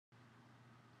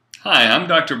Hi, I'm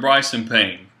Dr. Bryson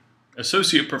Payne,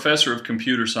 Associate Professor of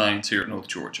Computer Science here at North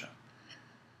Georgia.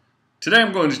 Today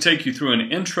I'm going to take you through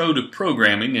an intro to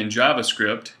programming in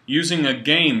JavaScript using a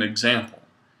game example.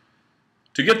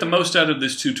 To get the most out of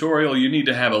this tutorial, you need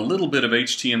to have a little bit of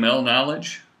HTML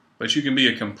knowledge, but you can be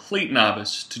a complete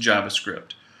novice to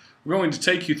JavaScript. We're going to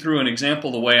take you through an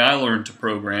example the way I learned to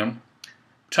program,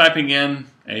 typing in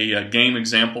a game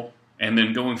example, and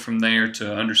then going from there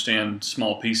to understand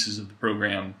small pieces of the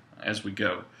program as we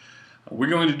go. We're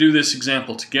going to do this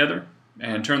example together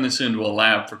and turn this into a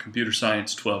lab for Computer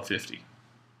Science 1250.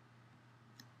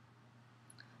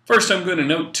 First, I'm going to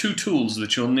note two tools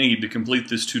that you'll need to complete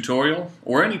this tutorial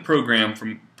or any program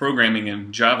from programming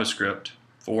in JavaScript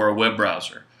for a web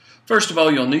browser. First of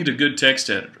all, you'll need a good text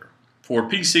editor. For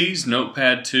PCs,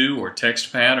 Notepad 2 or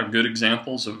TextPad are good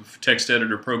examples of text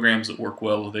editor programs that work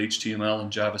well with HTML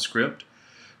and JavaScript.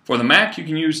 For the Mac, you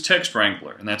can use Text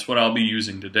Wrangler, and that's what I'll be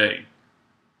using today.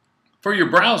 For your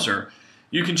browser,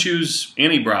 you can choose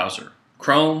any browser.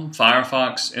 Chrome,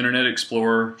 Firefox, Internet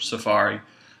Explorer, Safari.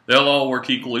 They'll all work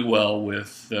equally well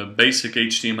with the basic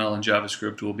HTML and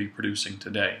JavaScript we'll be producing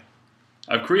today.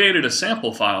 I've created a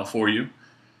sample file for you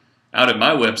out at my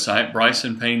website,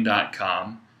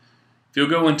 brysonpayne.com. If you'll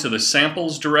go into the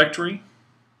samples directory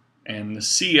and the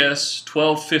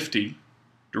CS1250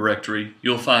 directory,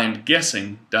 you'll find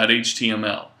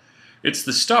guessing.html. It's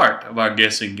the start of our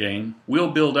guessing game.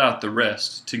 We'll build out the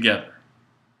rest together.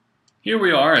 Here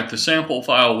we are at the sample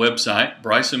file website,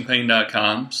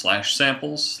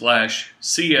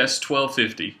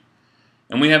 brysonpayne.com/samples/CS1250,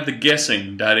 and we have the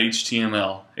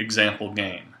guessing.html example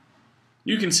game.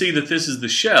 You can see that this is the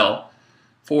shell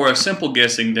for a simple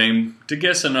guessing game to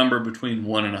guess a number between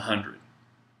 1 and 100.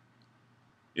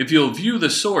 If you'll view the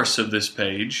source of this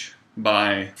page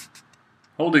by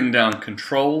holding down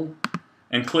Control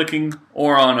and clicking,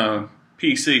 or on a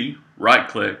PC,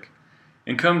 right-click,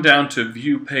 and come down to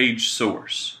View Page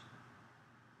Source,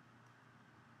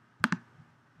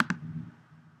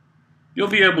 you'll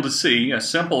be able to see a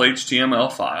simple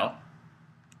HTML file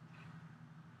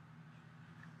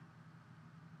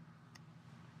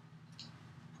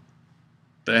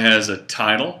that has a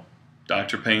title,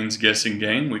 Dr. Payne's Guessing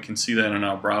Game. We can see that in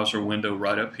our browser window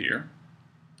right up here.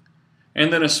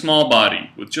 And then a small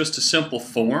body with just a simple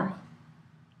form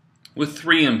with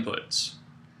 3 inputs.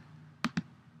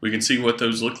 We can see what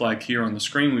those look like here on the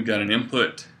screen. We've got an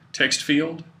input text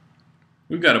field,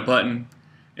 we've got a button,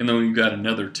 and then we've got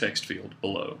another text field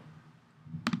below.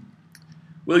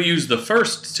 We'll use the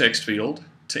first text field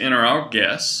to enter our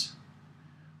guess.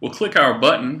 We'll click our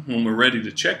button when we're ready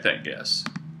to check that guess,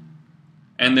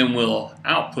 and then we'll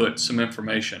output some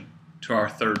information to our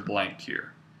third blank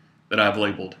here that I've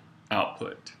labeled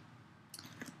output.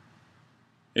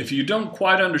 If you don't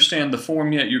quite understand the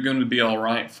form yet, you're going to be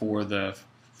alright for the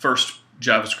first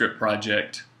JavaScript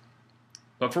project.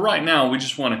 But for right now, we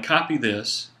just want to copy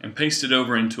this and paste it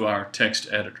over into our text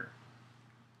editor.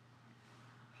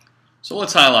 So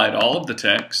let's highlight all of the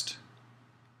text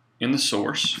in the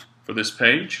source for this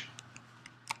page,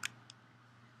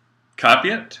 copy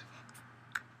it,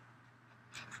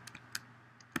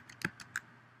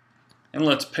 and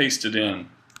let's paste it in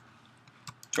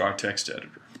to our text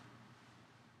editor.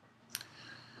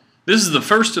 This is the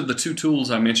first of the two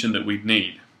tools I mentioned that we'd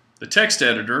need. The text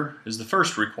editor is the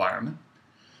first requirement.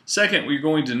 Second, we're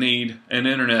going to need an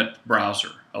internet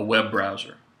browser, a web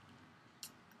browser.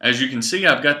 As you can see,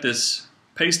 I've got this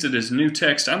pasted as new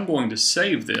text. I'm going to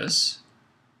save this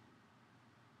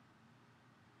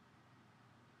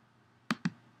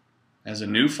as a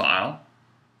new file,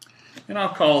 and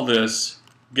I'll call this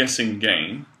guessing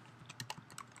game.html,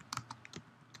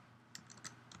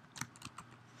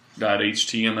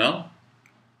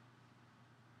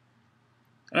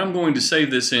 and I'm going to save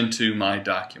this into my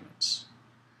documents.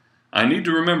 I need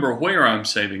to remember where I'm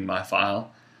saving my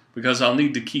file because I'll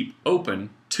need to keep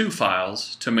open 2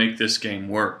 files to make this game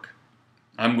work.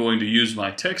 I'm going to use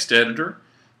my text editor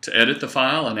to edit the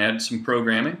file and add some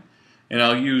programming, and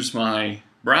I'll use my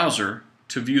browser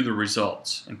to view the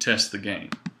results and test the game.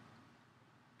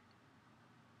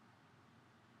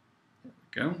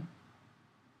 There we go.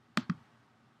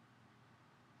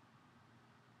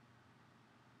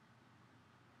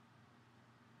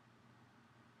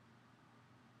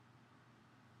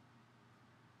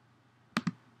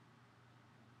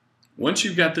 Once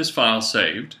you've got this file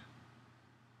saved,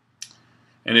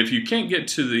 and if you can't get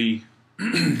to the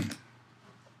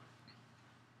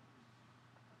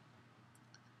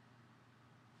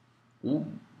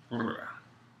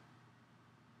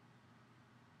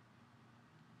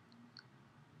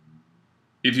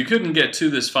If you couldn't get to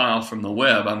this file from the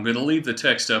web, I'm going to leave the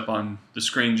text up on the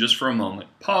screen just for a moment.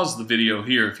 Pause the video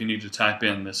here if you need to type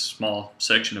in this small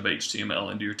section of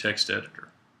HTML into your text editor.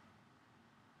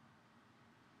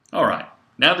 Alright,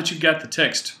 now that you've got the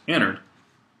text entered,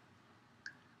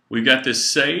 we've got this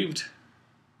saved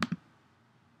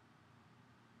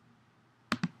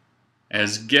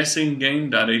as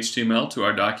guessinggame.html to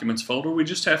our documents folder. We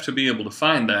just have to be able to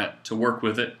find that to work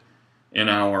with it in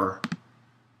our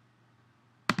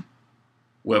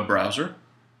web browser.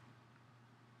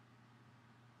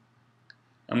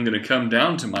 I'm going to come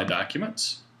down to my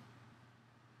documents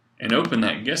and open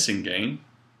that guessing game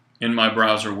in my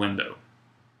browser window.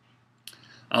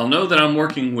 I'll know that I'm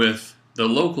working with the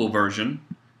local version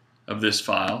of this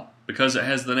file because it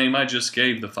has the name I just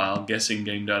gave the file,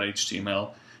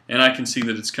 guessinggame.html, and I can see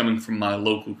that it's coming from my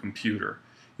local computer.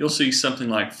 You'll see something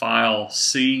like file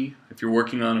C if you're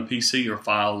working on a PC, or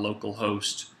file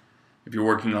localhost if you're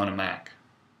working on a Mac.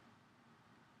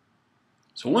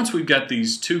 So once we've got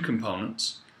these two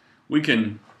components, we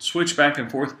can switch back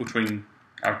and forth between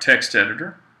our text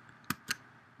editor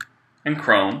and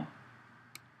Chrome.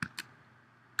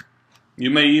 You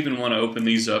may even want to open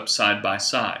these up side by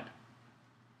side.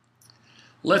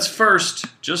 Let's first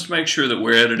just make sure that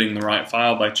we're editing the right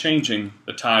file by changing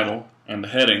the title and the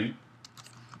heading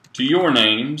to your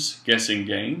names, Guessing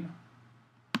Game.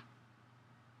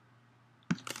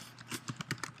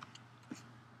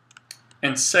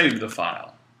 And save the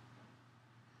file.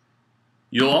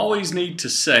 You'll always need to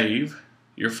save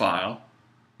your file,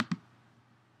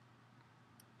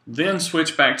 then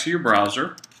switch back to your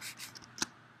browser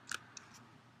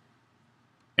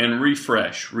and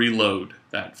refresh, reload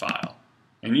that file,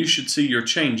 and you should see your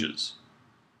changes.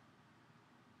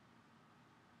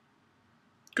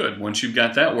 Good. Once you've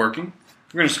got that working,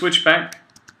 we're going to switch back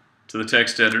to the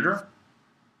text editor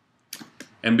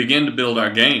and begin to build our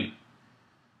game.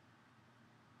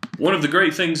 One of the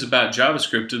great things about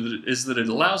JavaScript is that it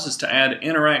allows us to add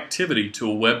interactivity to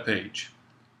a web page.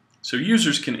 So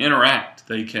users can interact,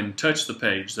 they can touch the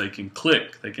page, they can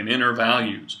click, they can enter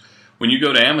values. When you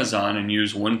go to Amazon and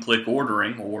use one-click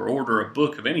ordering or order a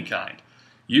book of any kind,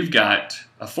 you've got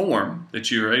a form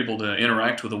that you're able to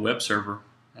interact with a web server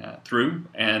through,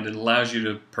 and it allows you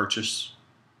to purchase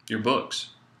your books.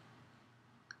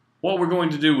 What we're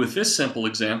going to do with this simple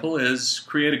example is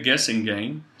create a guessing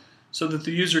game so that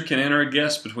the user can enter a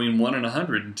guess between 1 and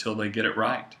 100 until they get it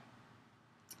right.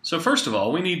 So first of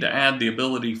all, we need to add the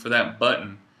ability for that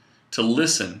button to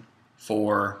listen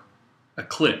for a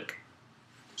click,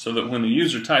 so that when the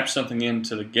user types something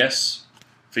into the guess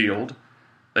field,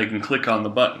 they can click on the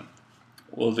button.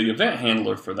 Well, the event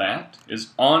handler for that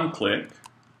is onClick,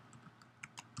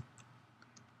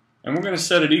 and we're going to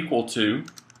set it equal to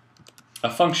a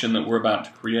function that we're about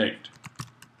to create.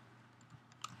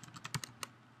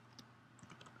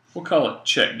 We'll call it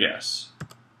checkGuess.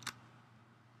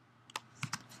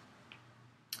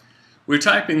 We're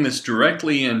typing this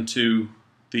directly into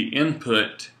the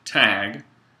input tag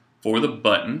for the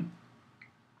button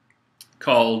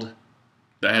that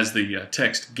has the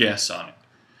text guess on it.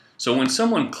 So when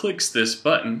someone clicks this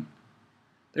button,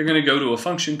 they're going to go to a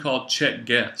function called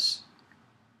checkGuess.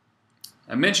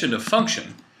 I mentioned a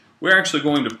function. We're actually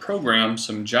going to program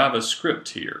some JavaScript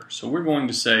here. So we're going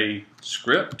to say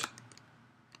script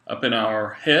up in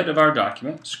our head of our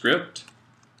document, script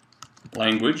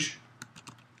language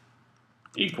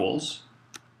equals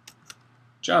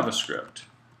JavaScript.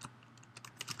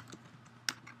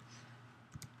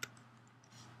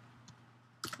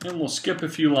 And we'll skip a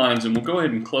few lines and we'll go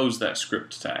ahead and close that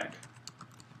script tag.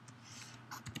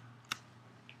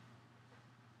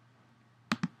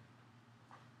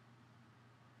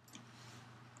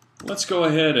 Let's go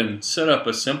ahead and set up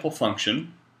a simple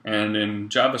function, and in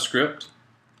JavaScript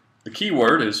the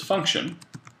keyword is function,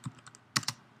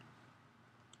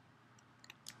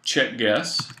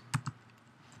 checkGuess,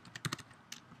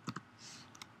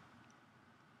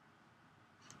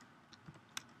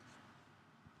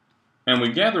 and we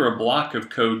gather a block of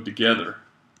code together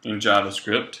in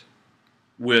JavaScript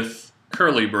with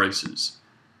curly braces.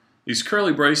 These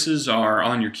curly braces are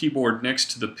on your keyboard next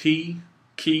to the P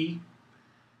key,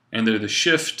 and they're the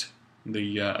shift,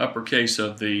 the uppercase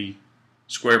of the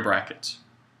square brackets.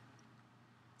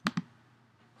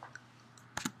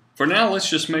 For now, let's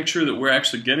just make sure that we're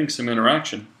actually getting some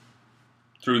interaction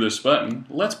through this button.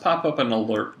 Let's pop up an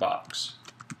alert box.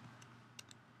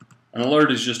 An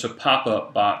alert is just a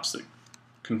pop-up box that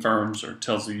confirms or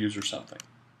tells the user something.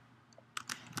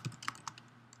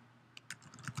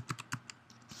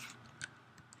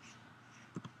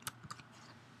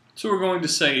 So we're going to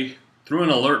say, through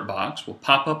an alert box, we'll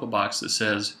pop up a box that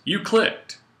says, "You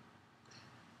clicked."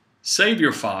 Save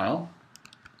your file,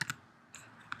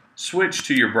 switch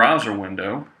to your browser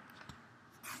window,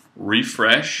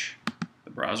 refresh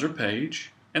the browser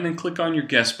page, and then click on your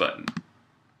Guess button.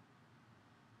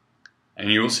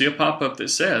 And you will see a pop-up that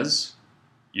says,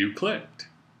 "You clicked."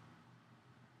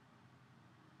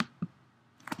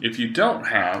 If you don't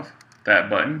have that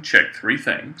button, check three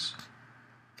things.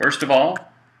 First of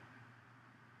all,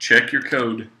 check your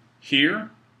code here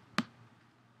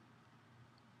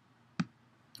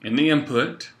in the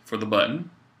input for the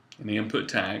button, in the input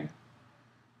tag.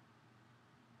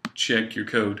 Check your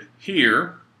code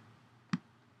here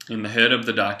in the head of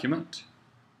the document.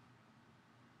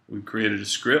 We've created a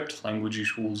script, language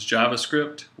equals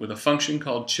JavaScript, with a function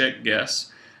called checkGuess,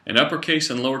 and uppercase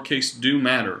and lowercase do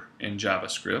matter in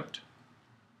JavaScript.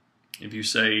 If you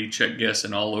say checkGuess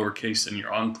in all lowercase in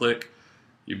your onClick,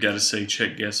 you've got to say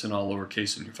checkGuess in all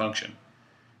lowercase in your function.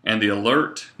 And the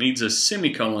alert needs a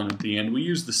semicolon at the end. We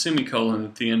use the semicolon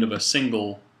at the end of a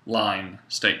single line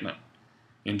statement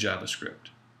in JavaScript.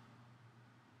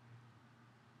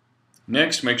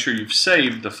 Next, make sure you've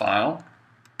saved the file.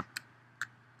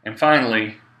 And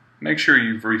finally, make sure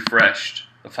you've refreshed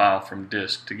the file from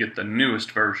disk to get the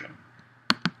newest version.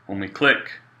 When we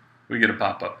click, we get a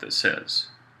pop-up that says,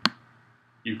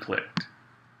 "You clicked."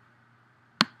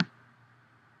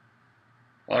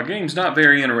 Well, our game's not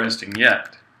very interesting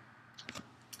yet.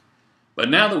 But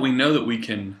now that we know that we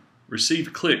can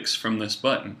receive clicks from this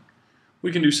button,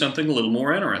 we can do something a little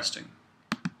more interesting.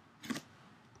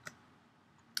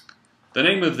 The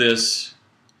name of this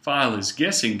file is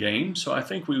Guessing Game, so I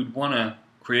think we would want to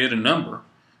create a number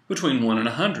between 1 and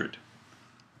 100.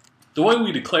 The way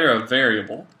we declare a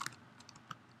variable,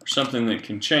 or something that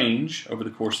can change over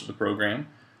the course of the program,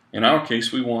 in our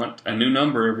case we want a new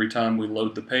number every time we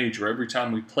load the page or every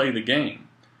time we play the game.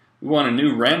 We want a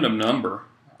new random number.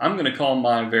 I'm going to call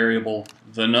my variable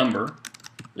the number.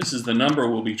 This is the number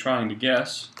we'll be trying to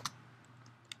guess.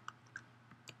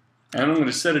 And I'm going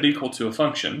to set it equal to a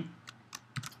function,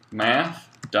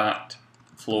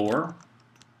 math.floor,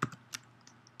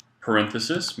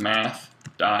 parenthesis,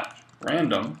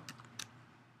 math.random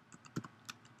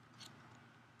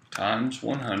times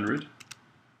 100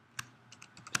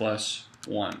 plus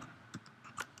 1.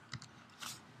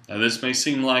 Now this may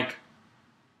seem like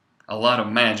a lot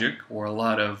of magic or a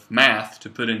lot of math to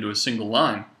put into a single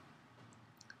line.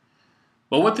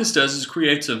 But what this does is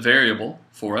creates a variable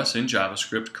for us in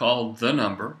JavaScript called the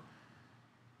number,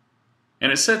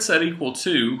 and it sets that equal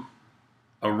to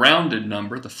a rounded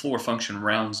number. The floor function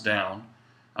rounds down.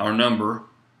 Our number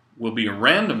will be a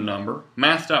random number.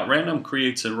 Math.random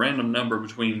creates a random number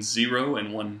between 0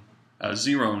 and 1.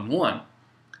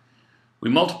 We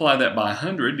multiply that by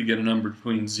 100 to get a number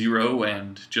between 0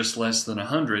 and just less than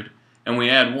 100, and we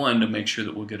add 1 to make sure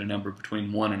that we'll get a number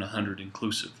between 1 and 100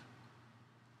 inclusive.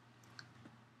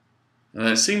 Now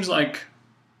that seems like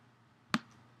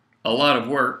a lot of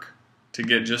work to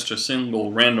get just a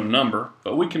single random number,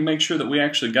 but we can make sure that we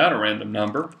actually got a random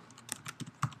number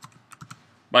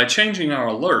by changing our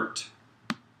alert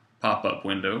pop-up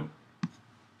window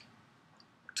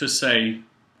to say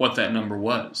what that number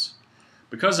was.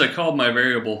 Because I called my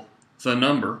variable the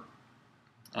number,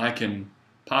 I can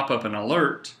pop up an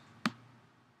alert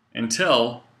and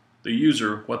tell the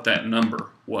user what that number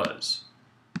was.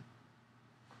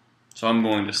 So I'm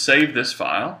going to save this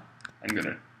file. I'm going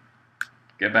to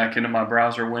get back into my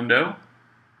browser window,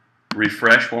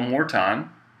 refresh one more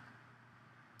time,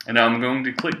 and now I'm going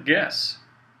to click Guess.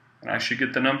 And I should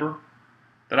get the number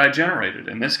that I generated.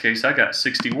 In this case, I got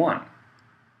 61.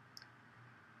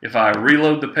 If I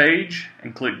reload the page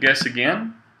and click Guess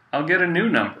again, I'll get a new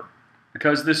number,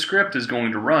 because this script is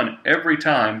going to run every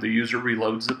time the user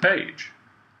reloads the page.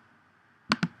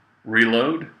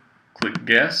 Reload, click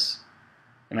Guess,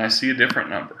 and I see a different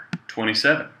number,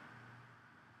 27.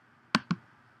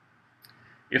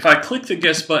 If I click the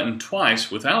Guess button twice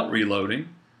without reloading,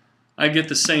 I get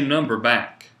the same number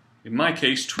back. In my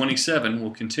case, 27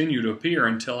 will continue to appear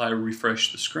until I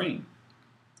refresh the screen.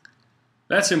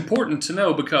 That's important to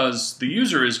know because the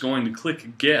user is going to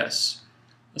click Guess.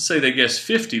 Let's say they guess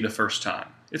 50 the first time.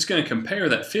 It's going to compare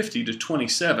that 50 to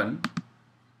 27,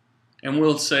 and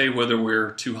we'll say whether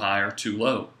we're too high or too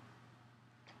low.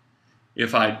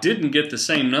 If I didn't get the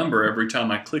same number every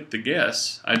time I clicked the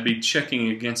Guess, I'd be checking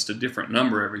against a different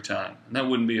number every time, and that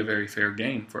wouldn't be a very fair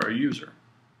game for our user.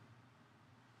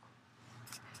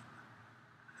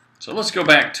 So let's go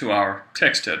back to our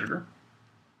text editor.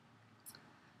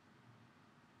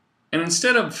 And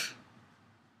instead of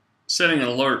setting an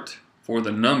alert for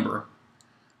the number,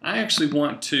 I actually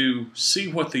want to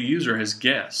see what the user has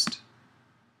guessed.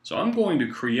 So I'm going to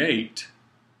create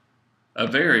a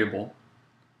variable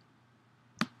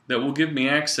that will give me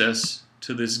access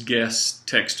to this guess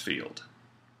text field.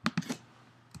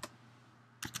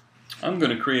 I'm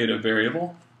going to create a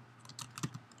variable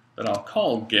that I'll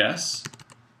call guess,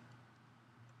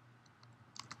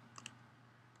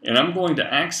 and I'm going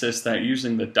to access that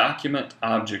using the document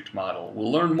object model.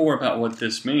 We'll learn more about what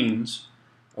this means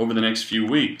over the next few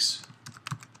weeks.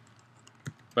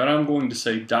 But I'm going to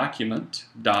say document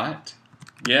dot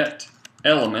get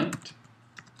element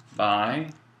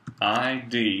by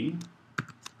ID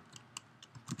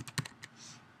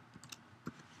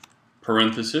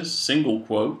parenthesis single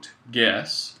quote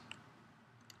guess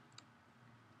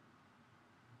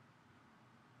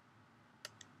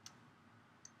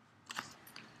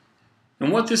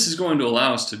and what this is going to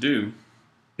allow us to do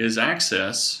is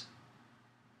access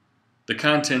the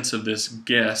contents of this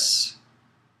guess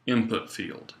input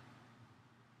field.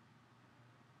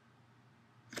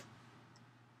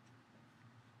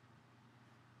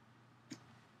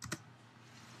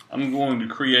 I'm going to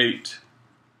create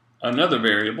another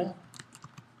variable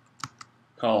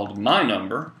called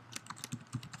myNumber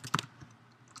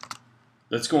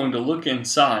that's going to look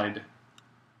inside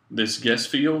this guess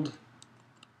field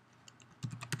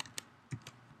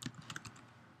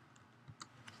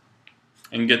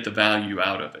and get the value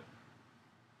out of it.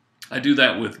 I do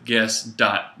that with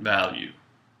guess.value.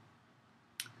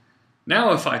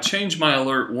 Now if I change my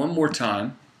alert one more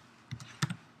time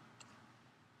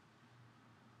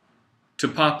to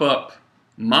pop up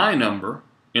my number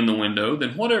in the window,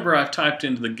 then whatever I've typed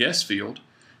into the guess field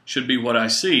should be what I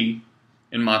see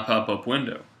in my pop-up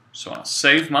window. So I'll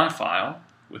save my file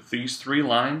with these 3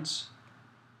 lines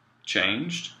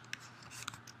changed.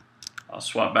 I'll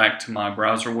swap back to my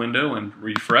browser window and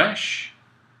refresh.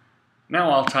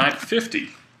 Now I'll type 50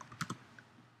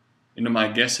 into my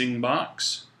guessing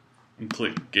box and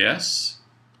click guess,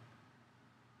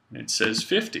 and it says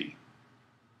 50.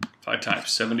 If I type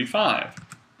 75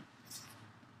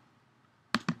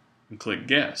 and click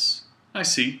guess, I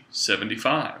see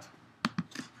 75.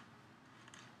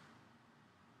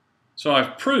 So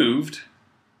I've proved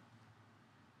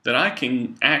that I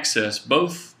can access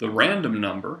both the random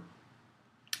number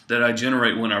that I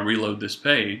generate when I reload this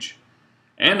page,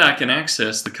 and I can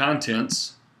access the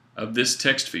contents of this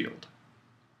text field,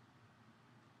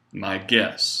 my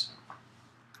guess.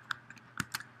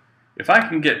 If I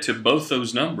can get to both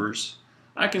those numbers,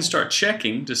 I can start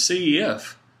checking to see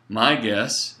if my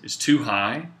guess is too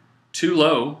high, too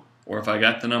low, or if I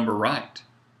got the number right.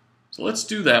 So let's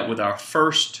do that with our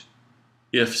first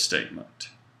if statement.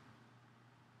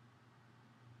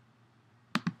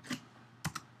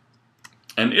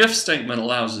 An if statement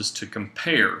allows us to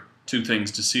compare two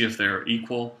things to see if they're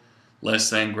equal, less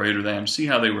than, greater than, see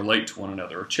how they relate to one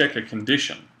another, or check a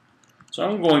condition. So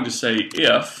I'm going to say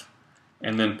if,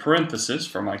 and then parenthesis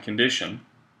for my condition.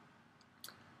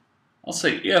 I'll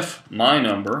say if my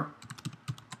number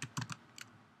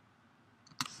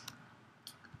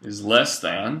is less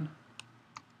than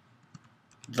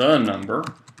the number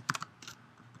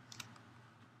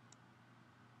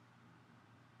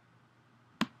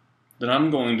then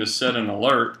I'm going to set an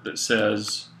alert that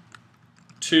says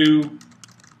too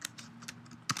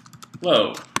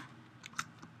low.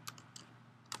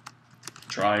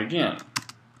 Try again.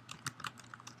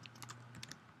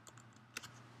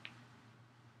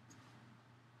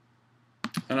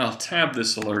 And I'll tab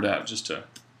this alert out just to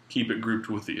keep it grouped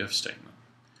with the if statement.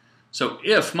 So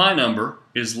if my number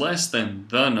is less than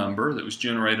the number that was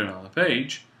generated on the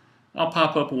page, I'll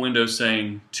pop up a window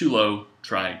saying too low,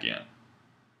 try again.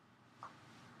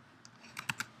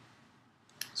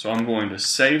 So I'm going to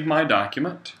save my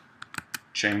document,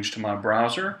 change to my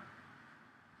browser,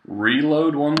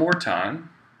 reload one more time,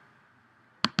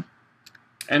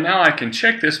 and now I can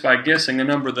check this by guessing a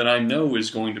number that I know is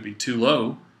going to be too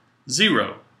low,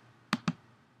 0.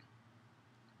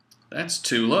 That's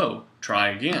too low. Try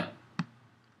again.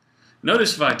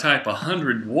 Notice if I type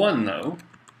 101 though,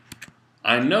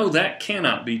 I know that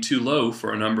cannot be too low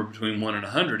for a number between 1 and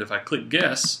 100. If I click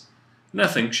guess,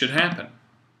 nothing should happen.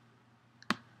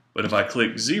 But if I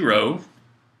click 0,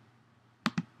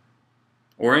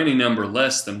 or any number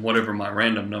less than whatever my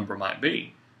random number might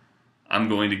be, I'm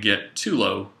going to get too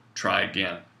low, try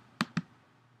again.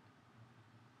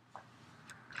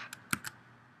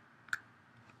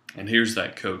 And here's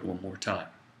that code one more time.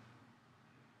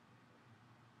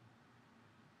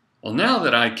 Well, now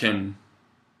that I can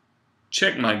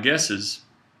check my guesses,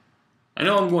 I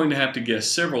know I'm going to have to guess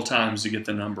several times to get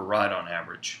the number right on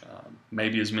average,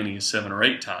 maybe as many as 7 or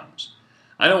 8 times.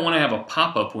 I don't want to have a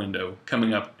pop-up window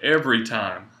coming up every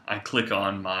time I click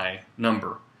on my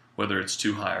number, whether it's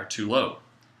too high or too low.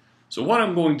 So what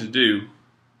I'm going to do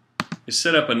is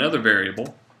set up another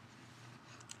variable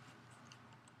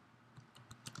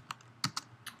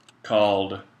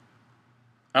called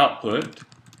output,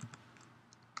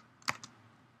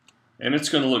 and it's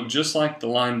going to look just like the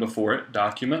line before it,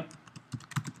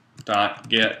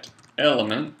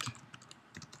 document.getElement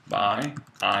by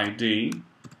ID.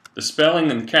 The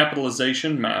spelling and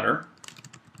capitalization matter.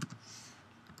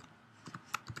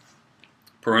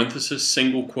 Parenthesis,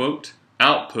 single quote,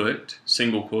 output,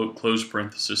 single quote, close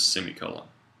parenthesis, semicolon.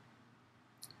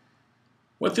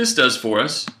 What this does for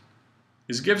us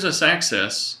is gives us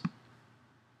access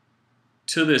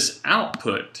to this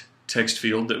output text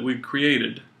field that we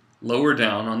created lower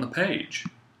down on the page.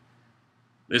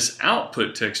 This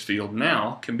output text field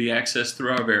now can be accessed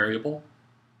through our variable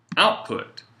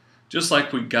output. Just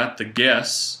like we got the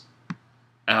guess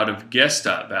out of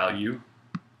guess.value,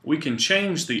 we can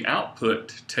change the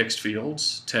output text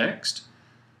field's text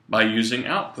by using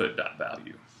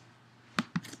output.value.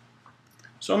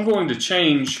 So I'm going to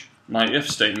change my if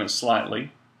statement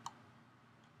slightly.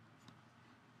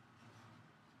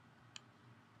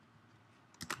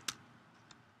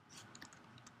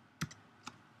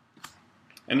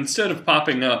 And instead of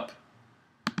popping up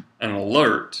an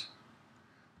alert,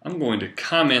 I'm going to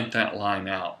comment that line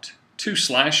out. 2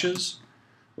 slashes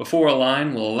before a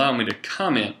line will allow me to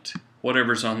comment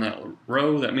whatever's on that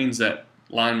row. That means that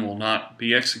line will not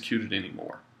be executed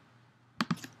anymore.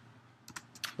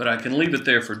 But I can leave it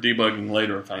there for debugging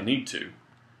later if I need to.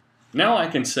 Now I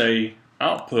can say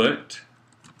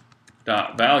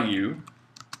output.value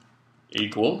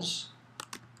equals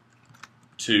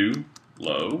too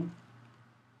low.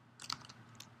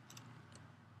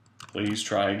 Please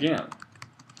try again.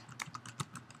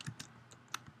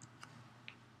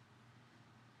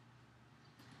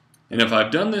 And if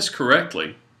I've done this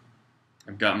correctly,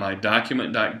 I've got my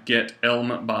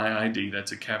document.getElement by ID.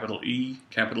 That's a capital E,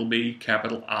 capital B,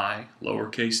 capital I,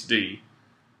 lowercase d.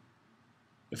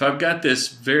 If I've got this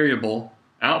variable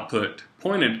output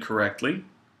pointed correctly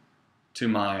to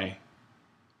my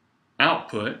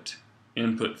output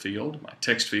input field, my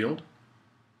text field,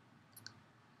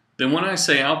 then when I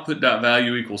say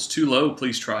output.value equals too low,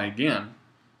 please try again,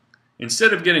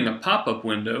 instead of getting a pop-up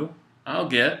window, I'll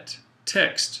get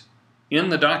text in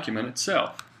the document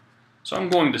itself. So I'm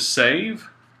going to save.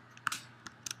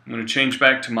 I'm going to change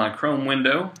back to my Chrome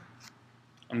window.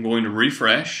 I'm going to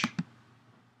refresh.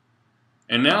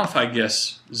 And now if I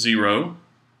guess 0,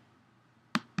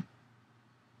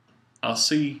 I'll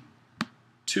see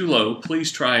too low,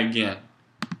 please try again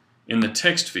in the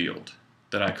text field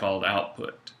that I called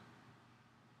output.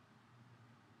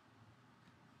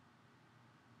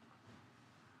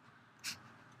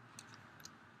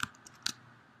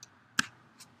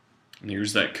 And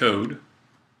here's that code.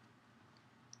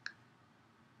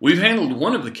 We've handled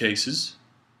one of the cases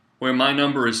where my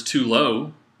number is too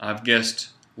low. I've guessed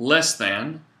less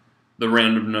than the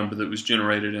random number that was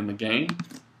generated in the game.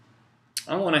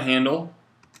 I want to handle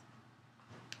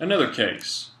another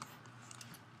case.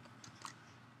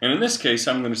 And in this case,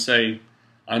 I'm going to say,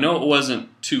 I know it wasn't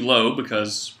too low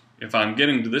because if I'm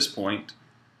getting to this point,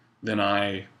 then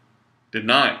I did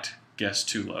not guess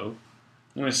too low.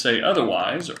 I'm going to say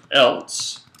otherwise, or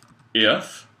else,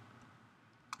 if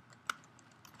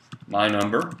my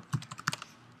number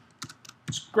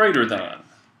is greater than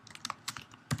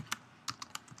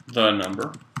the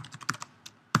number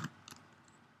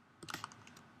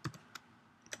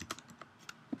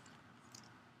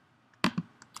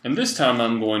and this time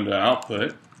I'm going to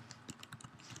output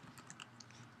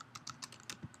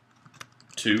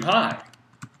too high.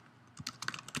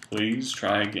 Please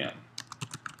try again.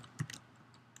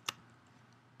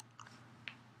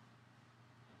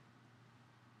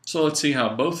 So let's see how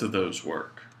both of those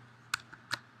work.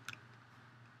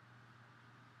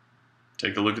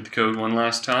 Take a look at the code one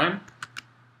last time.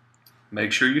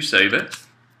 Make sure you save it.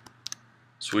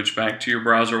 Switch back to your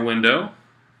browser window.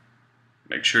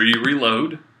 Make sure you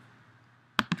reload.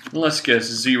 Let's guess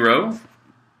 0.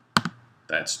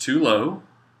 That's too low.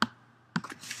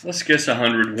 Let's guess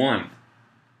 101.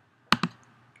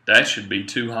 That should be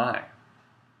too high.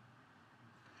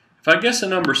 If I guess a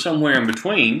number somewhere in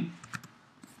between,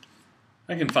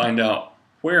 I can find out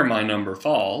where my number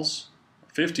falls.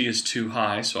 50 is too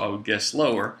high, so I would guess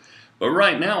lower. But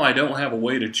right now I don't have a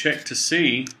way to check to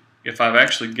see if I've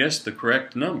actually guessed the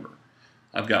correct number.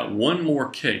 I've got one more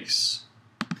case.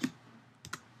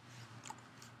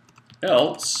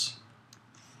 Else,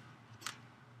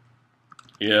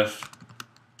 if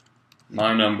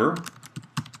my number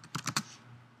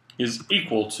is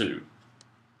equal to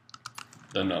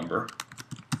the number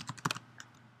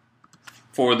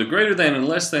For the greater than and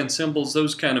less than symbols,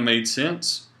 those kind of made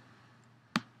sense.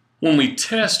 When we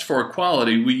test for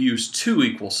equality, we use two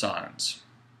equal signs.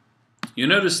 You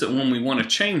notice that when we want to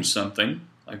change something,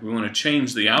 like we want to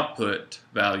change the output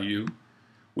value,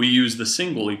 we use the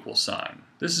single equal sign.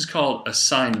 This is called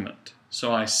assignment.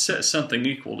 So I set something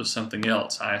equal to something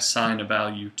else. I assign a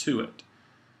value to it.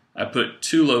 I put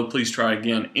too low, please try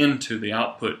again, into the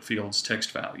output field's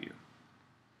text value.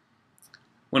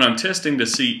 When I'm testing to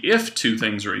see if two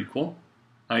things are equal,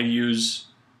 I use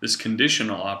this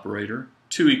conditional operator,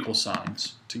 two equal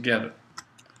signs together.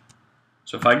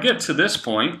 So if I get to this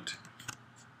point,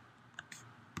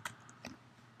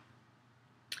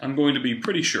 I'm going to be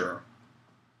pretty sure,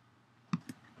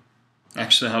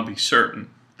 actually I'll be certain,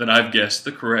 that I've guessed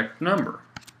the correct number.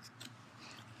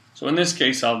 So in this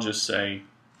case, I'll just say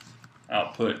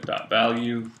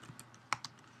output.value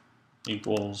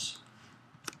equals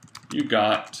you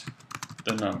got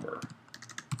the number.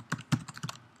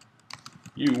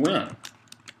 You win.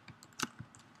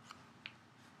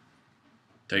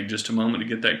 Take just a moment to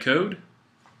get that code.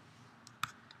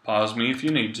 Pause me if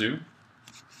you need to.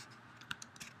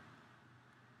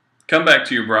 Come back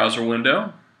to your browser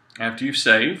window after you've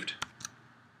saved.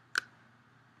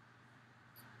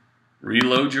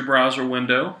 Reload your browser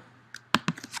window.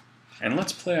 And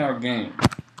let's play our game.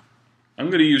 I'm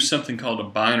going to use something called a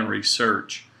binary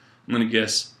search. I'm going to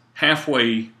guess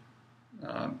halfway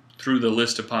through the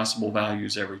list of possible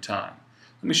values every time.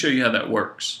 Let me show you how that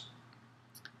works.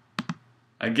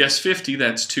 I guess 50,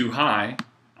 that's too high.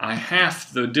 I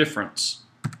half the difference.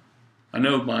 I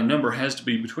know my number has to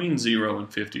be between 0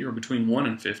 and 50, or between 1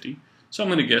 and 50, so I'm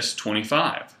going to guess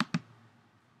 25.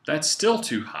 That's still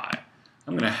too high.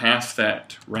 I'm going to half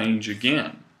that range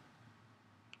again.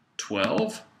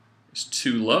 12 is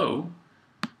too low,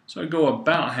 so I go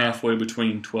about halfway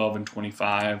between 12 and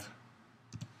 25,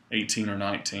 18 or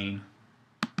 19.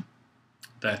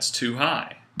 That's too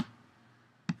high.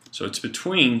 So it's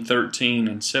between 13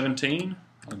 and 17.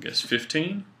 I'll guess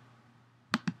 15.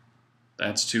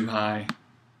 That's too high.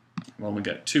 I've only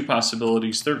got two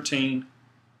possibilities, 13.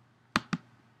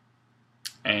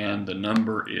 And the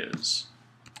number is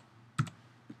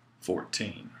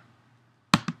 14.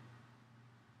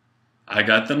 I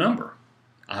got the number.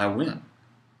 I win.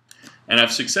 And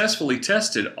I've successfully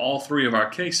tested all three of our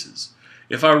cases.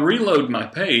 If I reload my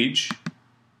page,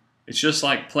 it's just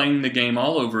like playing the game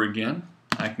all over again.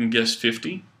 I can guess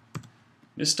 50.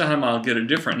 This time I'll get a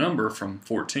different number from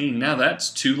 14. Now that's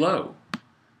too low.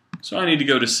 So I need to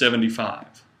go to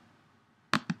 75.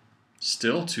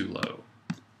 Still too low.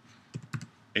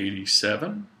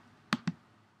 87.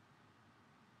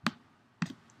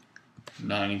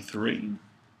 93.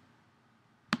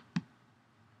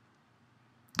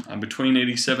 I'm between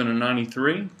 87 and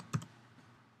 93.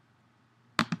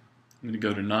 I'm going to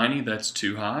go to 90. That's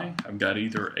too high. I've got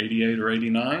either 88 or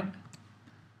 89.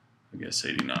 I guess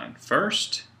 89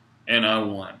 first, and I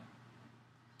won.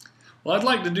 Well, I'd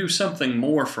like to do something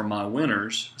more for my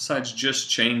winners besides just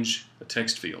change the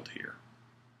text field here.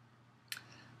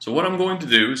 So what I'm going to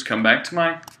do is come back to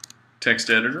my text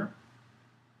editor,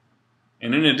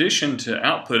 and in addition to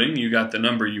outputting you got the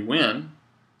number you win,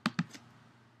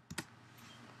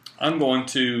 I'm going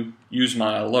to use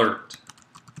my alert.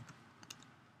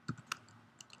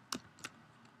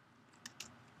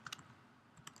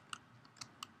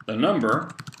 The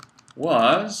number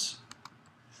was,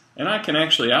 and I can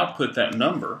actually output that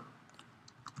number,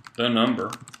 the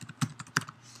number,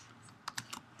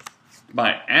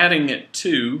 by adding it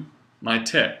to my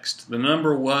text. The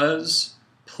number was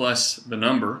plus the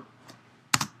number.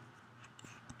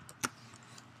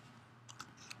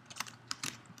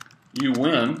 You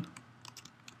win.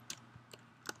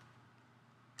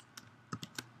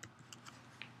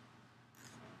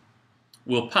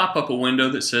 Will pop up a window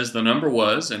that says the number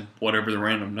was, and whatever the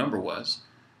random number was,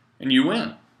 and you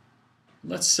win.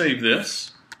 Let's save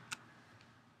this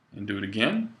and do it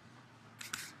again.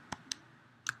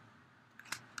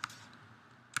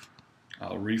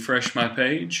 I'll refresh my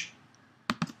page,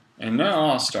 and now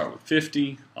I'll start with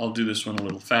 50. I'll do this one a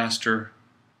little faster.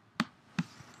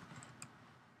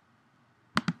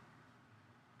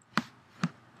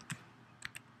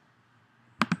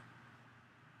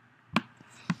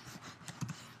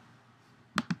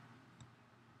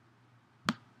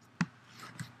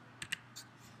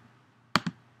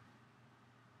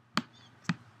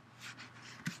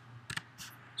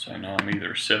 So now I'm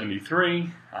either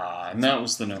 73, and that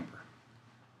was the number.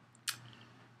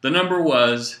 The number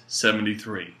was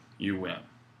 73. You win.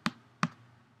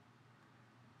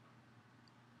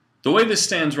 The way this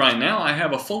stands right now, I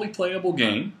have a fully playable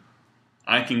game.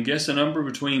 I can guess a number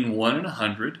between 1 and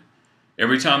 100.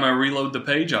 Every time I reload the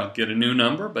page, I'll get a new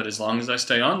number, but as long as I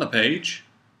stay on the page,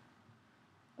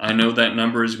 I know that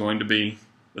number is going to be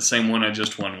the same one I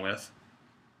just won with.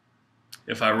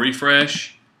 If I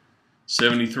refresh,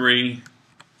 73,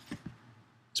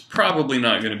 it's probably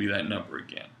not going to be that number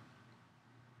again.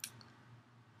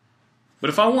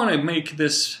 But if I want to make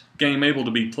this game able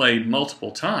to be played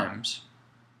multiple times,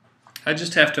 I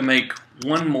just have to make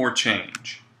one more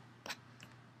change.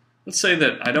 Let's say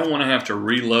that I don't want to have to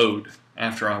reload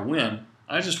after I win.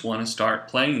 I just want to start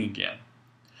playing again.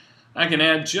 I can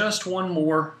add just one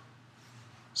more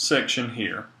section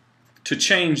here to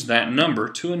change that number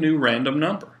to a new random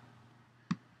number.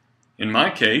 In my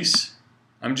case,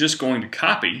 I'm just going to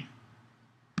copy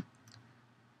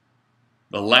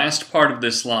the last part of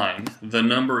this line, the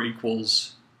number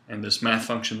equals, and this math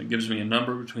function that gives me a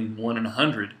number between 1 and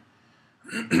 100,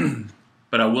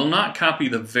 but I will not copy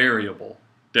the variable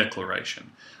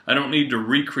declaration. I don't need to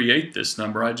recreate this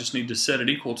number, I just need to set it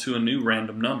equal to a new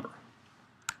random number.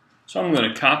 So I'm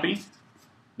going to copy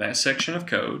that section of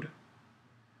code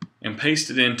and paste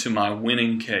it into my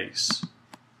winning case.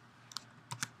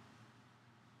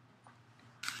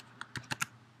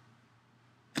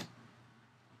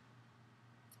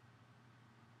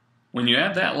 When you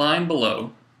add that line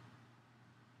below,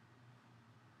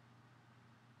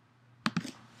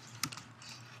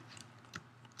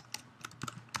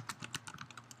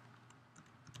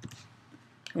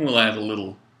 and we'll add a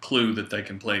little clue that they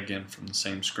can play again from the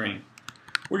same screen.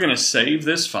 We're going to save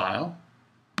this file.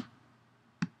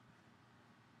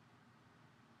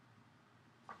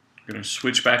 We're going to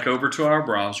switch back over to our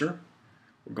browser.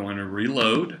 We're going to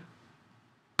reload.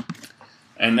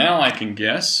 And now I can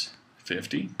guess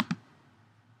 50,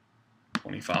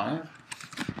 25,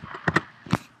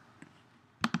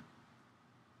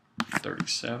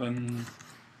 37,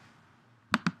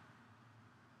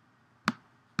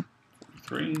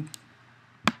 43,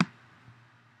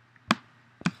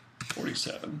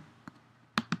 47.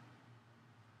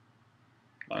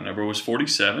 My number was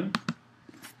 47.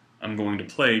 I'm going to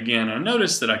play again. I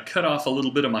notice that I cut off a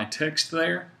little bit of my text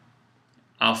there.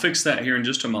 I'll fix that here in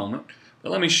just a moment.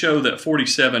 But let me show that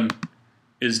 47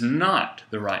 is not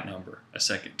the right number a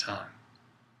second time.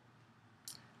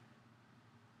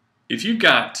 If you've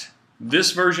got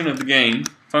this version of the game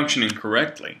functioning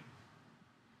correctly,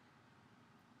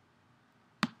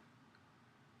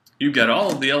 you've got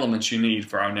all of the elements you need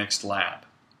for our next lab.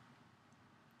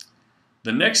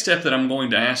 The next step that I'm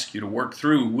going to ask you to work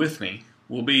through with me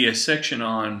will be a section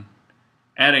on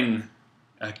adding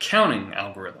a counting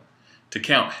algorithm to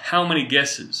count how many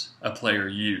guesses a player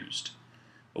used.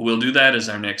 But we'll do that as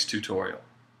our next tutorial.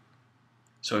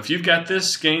 So if you've got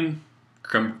this game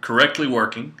correctly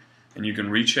working, and you can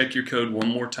recheck your code one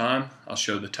more time, I'll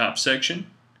show the top section.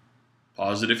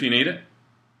 Pause it if you need it.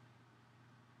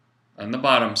 And the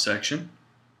bottom section.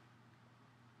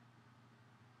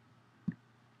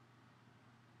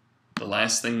 The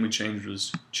last thing we changed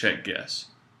was check guess.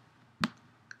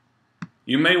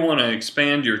 You may want to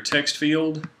expand your text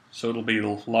field so it'll be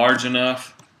large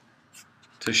enough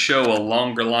to show a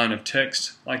longer line of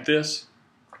text like this.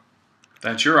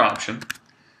 That's your option.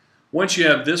 Once you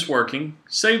have this working,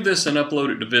 save this and upload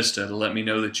it to Vista to let me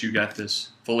know that you got this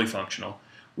fully functional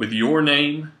with your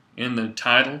name in the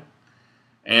title,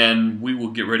 and we will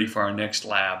get ready for our next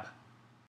lab.